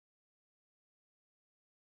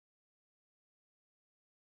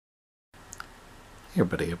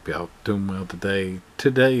Everybody, hope y'all doing well today.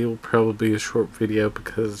 Today will probably be a short video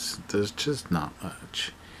because there's just not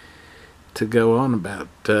much to go on about.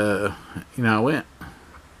 I went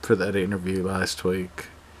for that interview last week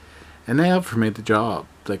and they offered me the job.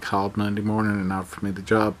 They called Monday morning and offered me the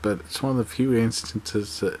job, but it's one of the few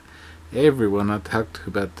instances that everyone I talked to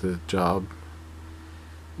about the job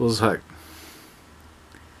was like,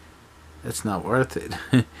 it's not worth it.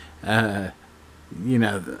 you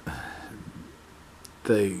know,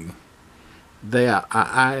 they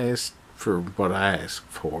I asked for what I asked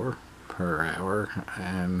for per hour,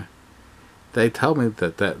 and they told me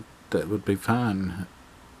that would be fine.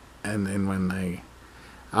 And then when they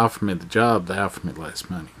offered me the job, they offered me less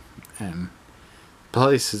money, and the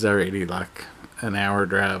place is already like an hour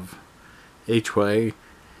drive each way.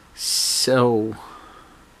 So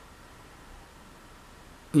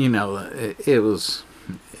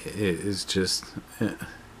it's just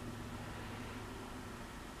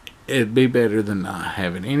it'd be better than not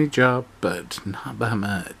having any job, but not by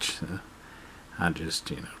much. I just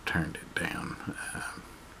turned it down.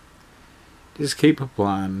 Just keep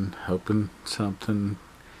applying, hoping something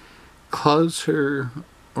closer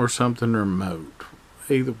or something remote.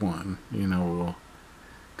 Either one, will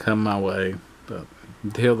come my way. But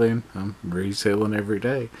until then, I'm reselling every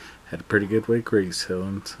day. Had a pretty good week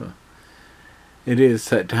reselling. So it is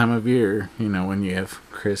that time of year, when you have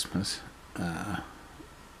Christmas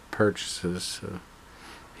purchases. So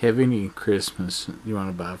if you have any Christmas you want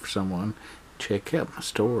to buy for someone, check out my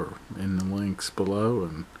store in the links below,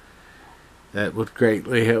 and that would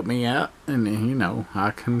greatly help me out. And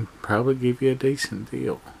I can probably give you a decent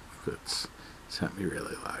deal if it's something you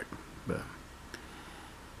really like. But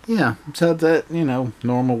yeah, besides that,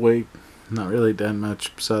 normal week. Not really done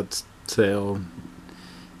much besides sell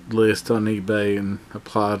list on eBay and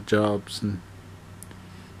apply jobs and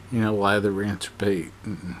lather, rinse, repeat.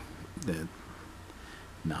 And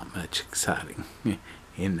not much exciting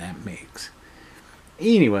in that mix.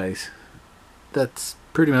 Anyways, that's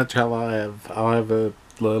pretty much all I have. I'll have a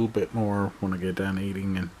little bit more when I get done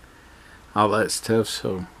eating and all that stuff.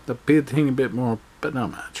 So there'll be a teeny bit more, but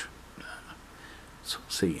not much. So we'll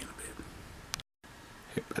see you in a bit.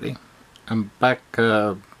 Hey buddy, I'm back.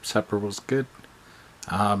 Supper was good.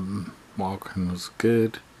 Walking was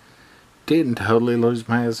good. Didn't totally lose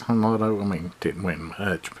my ass on Lotto. I mean, didn't win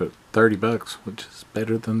much, but $30, which is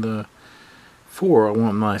better than the 4 I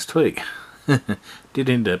won last week. Did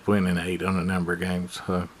end up winning 8 on a number of games.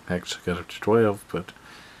 So I actually got up to 12, but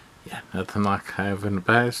yeah, nothing like I have in the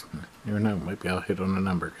past. You never know, maybe I'll hit on a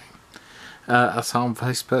number game. I saw on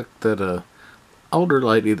Facebook that a older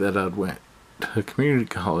lady that I'd went to community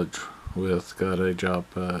college with got a job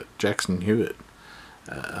at Jackson Hewitt,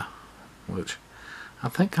 which I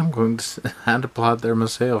think I'm going to. I'd applied there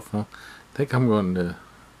myself. I think I'm going to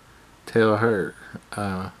tell her,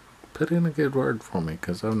 put in a good word for me,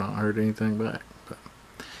 because I've not heard anything back.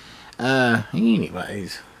 But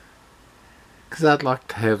anyways, because I'd like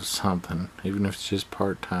to have something, even if it's just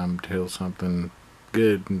part time, till something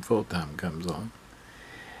good and full time comes on.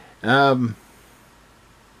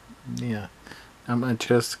 Yeah, not much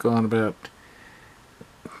else to go on about.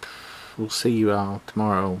 We'll see you all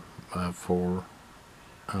tomorrow for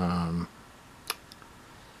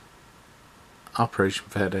Operation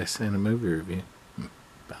Fat Ass and a movie review.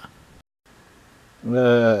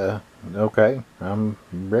 Bye. Okay, I'm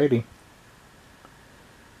ready.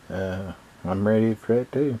 I'm ready for it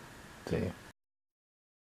too. See ya.